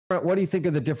what do you think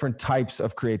of the different types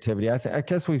of creativity? I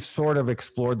guess we've sort of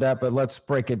explored that, but let's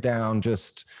break it down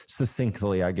just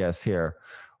succinctly, I guess, here.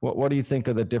 What do you think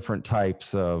of the different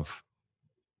types of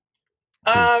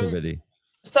creativity?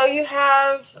 So you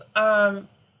have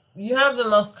the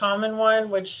most common one,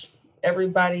 which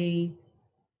everyone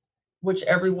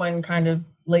kind of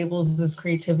labels as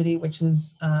creativity, which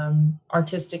is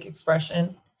artistic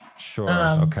expression. Sure.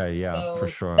 Okay. Yeah, for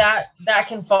So sure. that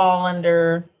can fall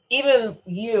under even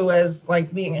you as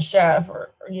like being a chef or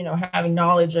having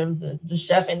knowledge of the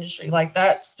chef industry, like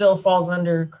that still falls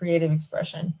under creative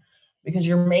expression because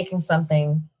you're making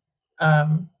something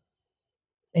and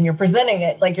you're presenting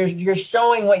it, like you're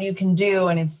showing what you can do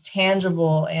and it's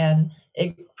tangible and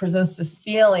it presents this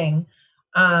feeling.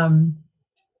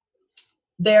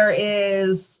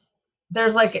 There's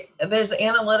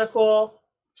analytical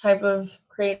type of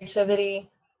creativity.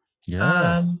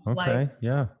 Yeah. Okay. Like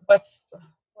Yeah. what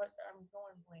I'm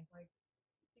going blank, like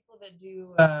people that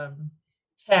do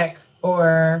tech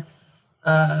or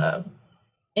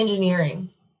engineering,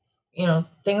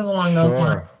 things along those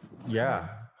lines. Sure. Yeah.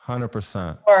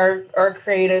 100%. Are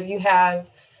creative.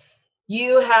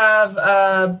 You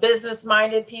have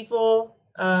business-minded people,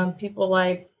 people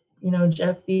like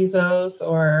Jeff Bezos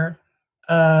or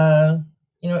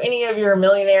any of your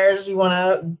millionaires you want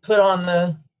to put on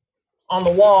the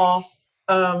wall.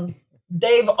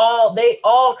 They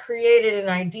all created an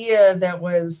idea that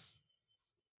was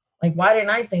like, why didn't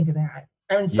I think of that?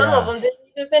 I mean, some of them didn't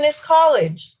even finish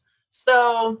college.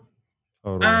 So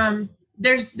Totally.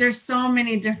 there's so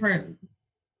many different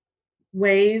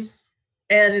ways,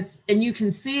 and you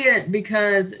can see it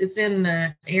because it's in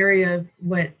the area of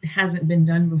what hasn't been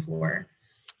done before.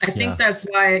 I think that's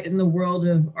why in the world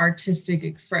of artistic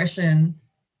expression,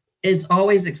 it's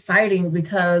always exciting,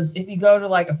 because if you go to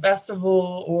like a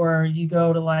festival or you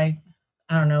go to like,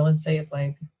 I don't know, let's say it's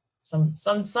like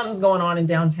something's going on in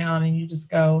downtown and you just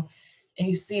go and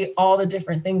you see all the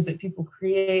different things that people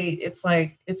create. It's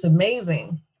like, it's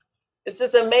amazing. It's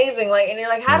just amazing. Like, and you're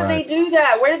like, how did they do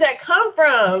that? Where did that come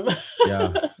from?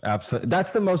 Yeah, absolutely.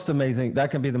 That's the most amazing.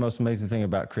 That can be the most amazing thing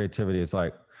about creativity. It's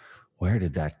like, where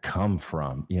did that come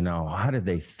from? How did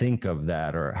they think of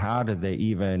that? Or how did they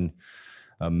even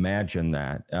imagine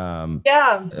that?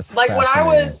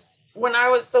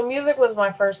 Like so music was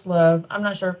my first love. I'm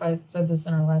not sure if I said this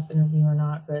in our last interview or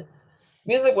not, but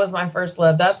music was my first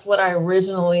love. That's what I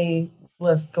originally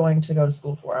was going to go to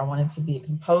school for. I wanted to be a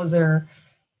composer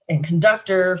and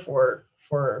conductor for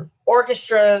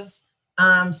orchestras.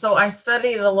 So I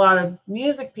studied a lot of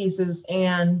music pieces,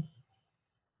 and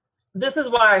this is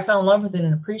why I fell in love with it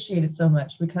and appreciate it so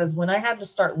much, because when I had to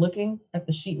start looking at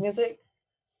the sheet music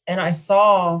and I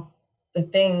saw the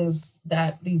things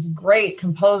that these great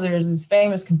composers, these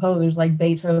famous composers like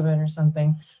Beethoven or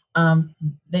something,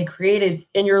 they created,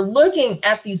 and you're looking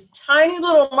at these tiny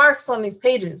little marks on these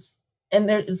pages, and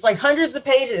it's like hundreds of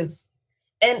pages.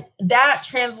 And that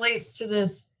translates to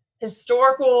this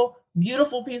historical,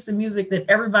 beautiful piece of music that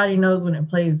everybody knows when it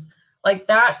plays. Like,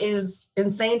 that is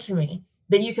insane to me,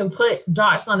 that you can put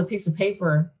dots on a piece of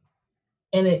paper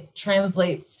and it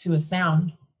translates to a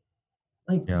sound.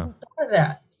 Like, who thought of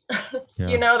that?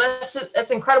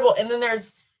 That's incredible. And then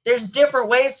there's different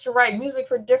ways to write music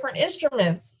for different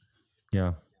instruments.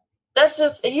 Yeah. That's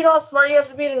just, you know how smart you have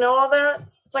to be to know all that?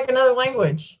 It's like another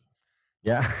language.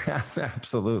 Yeah,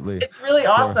 absolutely. It's really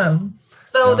awesome.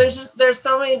 So there's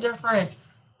so many different,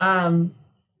 levels.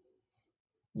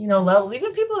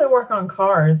 Even people that work on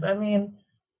cars. I mean,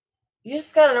 you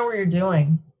just got to know what you're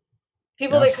doing.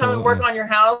 People that come and work on your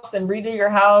house and redo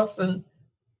your house. And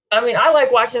I mean, I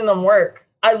like watching them work.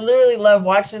 I literally love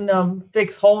watching them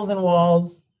fix holes in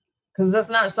walls, because that's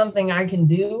not something I can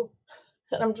do.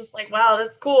 And I'm just like, wow,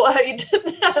 that's cool how you did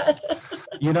that.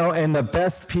 And the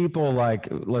best people, like,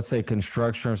 let's say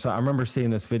construction or something. I remember seeing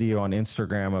this video on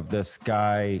Instagram of this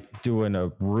guy doing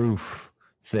a roof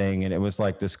thing, and it was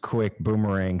like this quick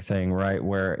boomerang thing, right?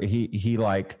 Where he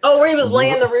like, where he was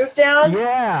laying the roof down.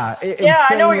 Yeah.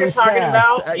 I know what you're talking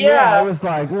about. I was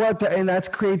like, what? And that's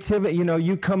creativity.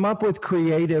 You come up with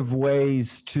creative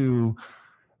ways to,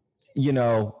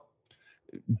 do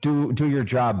your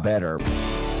job better.